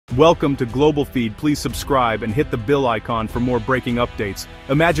Welcome to Global Feed. Please subscribe and hit the bell icon for more breaking updates.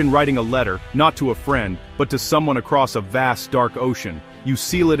 Imagine writing a letter, not to a friend, but to someone across a vast dark ocean. You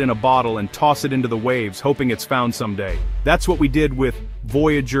seal it in a bottle and toss it into the waves, hoping it's found someday. That's what we did with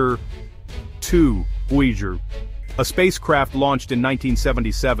Voyager 2. Voyager, a spacecraft launched in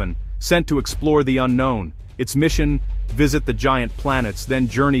 1977, sent to explore the unknown. Its mission: visit the giant planets, then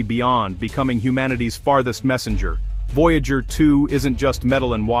journey beyond, becoming humanity's farthest messenger. Voyager 2 isn't just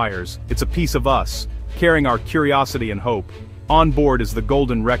metal and wires, it's a piece of us, carrying our curiosity and hope. On board is the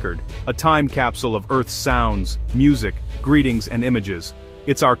Golden Record, a time capsule of Earth's sounds, music, greetings and images.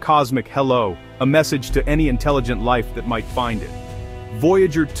 It's our cosmic hello, a message to any intelligent life that might find it.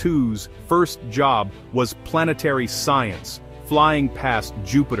 Voyager 2's first job was planetary science, flying past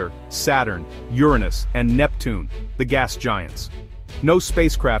Jupiter, Saturn, Uranus, and Neptune, the gas giants. No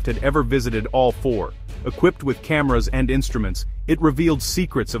spacecraft had ever visited all four. Equipped with cameras and instruments, it revealed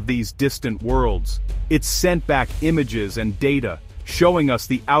secrets of these distant worlds. It sent back images and data, showing us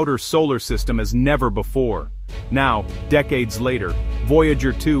the outer solar system as never before. Now, decades later,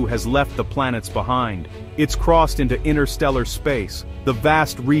 Voyager 2 has left the planets behind. It's crossed into interstellar space, the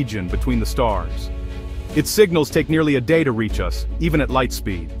vast region between the stars. Its signals take nearly a day to reach us, even at light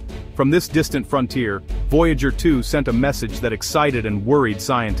speed. From this distant frontier, Voyager 2 sent a message that excited and worried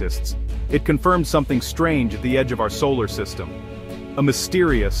scientists. It confirmed something strange at the edge of our solar system. A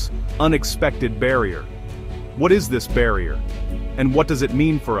mysterious, unexpected barrier. What is this barrier? And what does it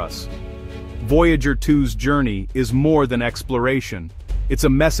mean for us? Voyager 2's journey is more than exploration. It's a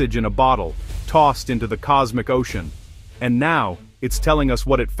message in a bottle, tossed into the cosmic ocean. And now, it's telling us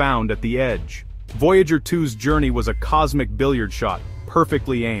what it found at the edge. Voyager 2's journey was a cosmic billiard shot,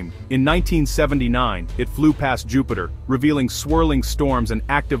 perfectly aimed. In 1979, it flew past Jupiter, revealing swirling storms and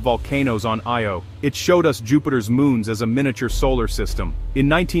active volcanoes on Io. It showed us Jupiter's moons as a miniature solar system. In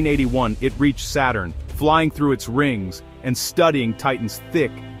 1981, it reached Saturn, flying through its rings and studying Titan's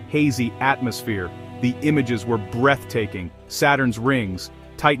thick, hazy atmosphere. The images were breathtaking. Saturn's rings,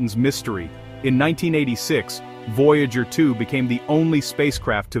 Titan's mystery. In 1986, Voyager 2 became the only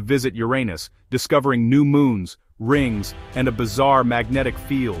spacecraft to visit Uranus, discovering new moons, rings, and a bizarre magnetic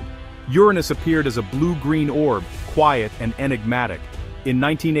field. Uranus appeared as a blue-green orb, quiet and enigmatic. In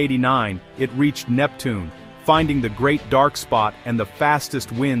 1989, it reached Neptune, finding the great dark spot and the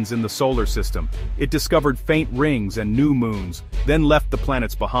fastest winds in the solar system. It discovered faint rings and new moons, then left the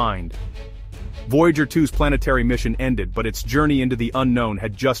planets behind. Voyager 2's planetary mission ended, but its journey into the unknown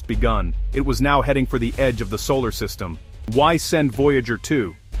had just begun. It was now heading for the edge of the solar system. Why send Voyager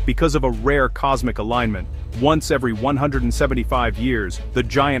 2? Because of a rare cosmic alignment. Once every 175 years, the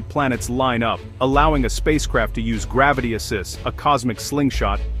giant planets line up, allowing a spacecraft to use gravity assist, a cosmic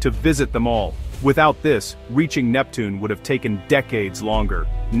slingshot, to visit them all. Without this, reaching Neptune would have taken decades longer.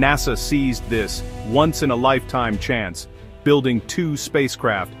 NASA seized this once-in-a-lifetime chance, building two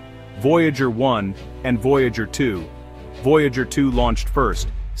spacecraft, Voyager 1 and Voyager 2. Voyager 2 launched first,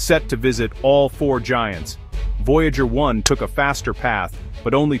 set to visit all four giants. Voyager 1 took a faster path,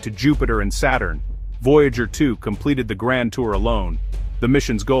 but only to Jupiter and Saturn. Voyager 2 completed the grand tour alone. The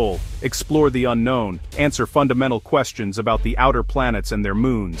mission's goal: explore the unknown, answer fundamental questions about the outer planets and their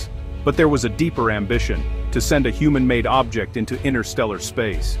moons. But there was a deeper ambition: to send a human-made object into interstellar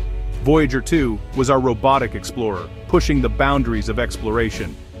space. Voyager 2 was our robotic explorer, pushing the boundaries of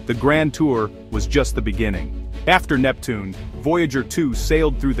exploration. The grand tour was just the beginning. After Neptune, Voyager 2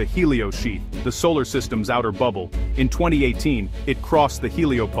 sailed through the Heliopause sheath, the solar system's outer bubble. In 2018, it crossed the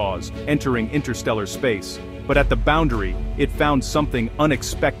Heliopause, entering interstellar space. But at the boundary, it found something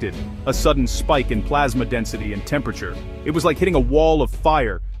unexpected: a sudden spike in plasma density and temperature. It was like hitting a wall of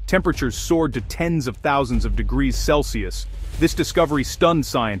fire. Temperatures soared to tens of thousands of degrees Celsius. This discovery stunned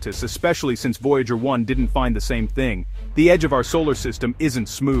scientists, especially since Voyager 1 didn't find the same thing. The edge of our solar system isn't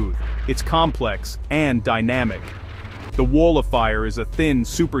smooth. It's complex and dynamic. The wall of fire is a thin,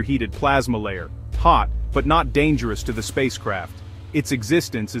 superheated plasma layer, hot, but not dangerous to the spacecraft. Its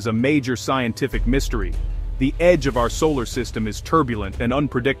existence is a major scientific mystery. The edge of our solar system is turbulent and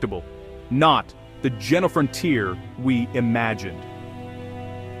unpredictable, not the gentle frontier we imagined.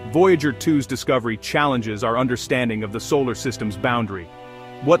 Voyager 2's discovery challenges our understanding of the solar system's boundary.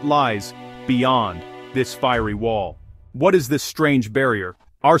 What lies beyond this fiery wall? What is this strange barrier?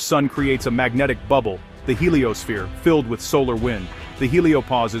 Our sun creates a magnetic bubble, the heliosphere, filled with solar wind. The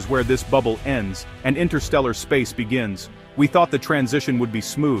heliopause is where this bubble ends, and interstellar space begins. We thought the transition would be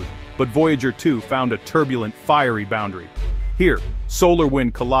smooth, but Voyager 2 found a turbulent, fiery boundary. Here, solar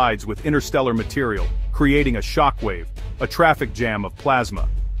wind collides with interstellar material, creating a shockwave, a traffic jam of plasma.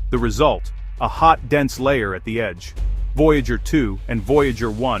 The result: a hot, dense layer at the edge. Voyager 2 and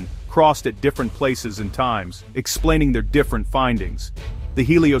Voyager 1 crossed at different places and times, explaining their different findings. The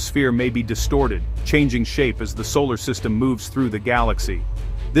heliosphere may be distorted, changing shape as the solar system moves through the galaxy.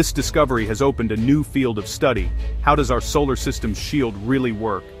 This discovery has opened a new field of study. How does our solar system's shield really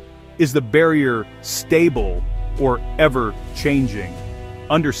work? Is the barrier stable or ever-changing?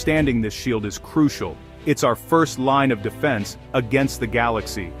 Understanding this shield is crucial. It's our first line of defense against the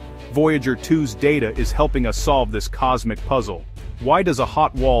galaxy. Voyager 2's data is helping us solve this cosmic puzzle. Why does a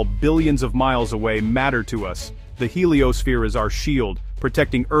hot wall billions of miles away matter to us? The heliosphere is our shield,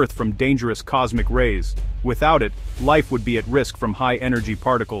 protecting Earth from dangerous cosmic rays. Without it, life would be at risk from high-energy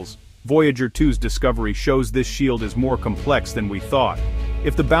particles. Voyager 2's discovery shows this shield is more complex than we thought.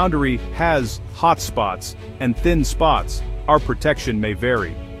 If the boundary has hot spots and thin spots, our protection may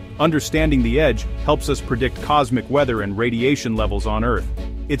vary. Understanding the edge helps us predict cosmic weather and radiation levels on Earth.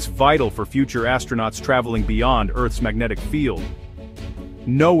 It's vital for future astronauts traveling beyond Earth's magnetic field.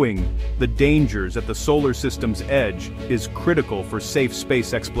 Knowing the dangers at the solar system's edge is critical for safe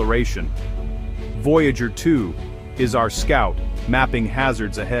space exploration. Voyager 2 is our scout, mapping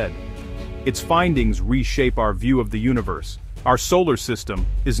hazards ahead. Its findings reshape our view of the universe. Our solar system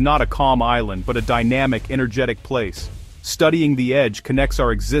is not a calm island but a dynamic, energetic place. Studying the edge connects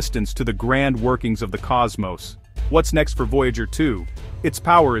our existence to the grand workings of the cosmos. What's next for Voyager 2? Its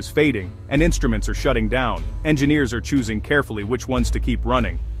power is fading, and instruments are shutting down. Engineers are choosing carefully which ones to keep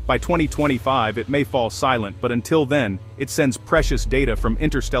running. By 2025 it may fall silent, but until then, it sends precious data from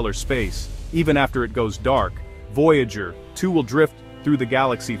interstellar space. Even after it goes dark, Voyager 2 will drift through the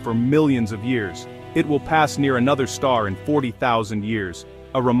galaxy for millions of years. It will pass near another star in 40,000 years,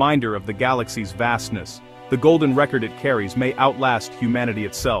 a reminder of the galaxy's vastness. The golden record it carries may outlast humanity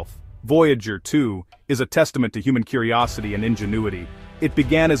itself. Voyager 2 is a testament to human curiosity and ingenuity. It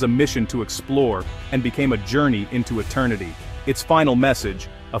began as a mission to explore and became a journey into eternity. Its final message,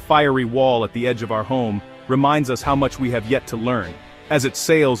 a fiery wall at the edge of our home, reminds us how much we have yet to learn. As it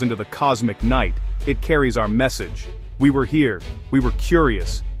sails into the cosmic night, it carries our message. We were here, we were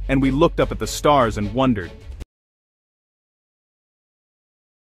curious, and we looked up at the stars and wondered,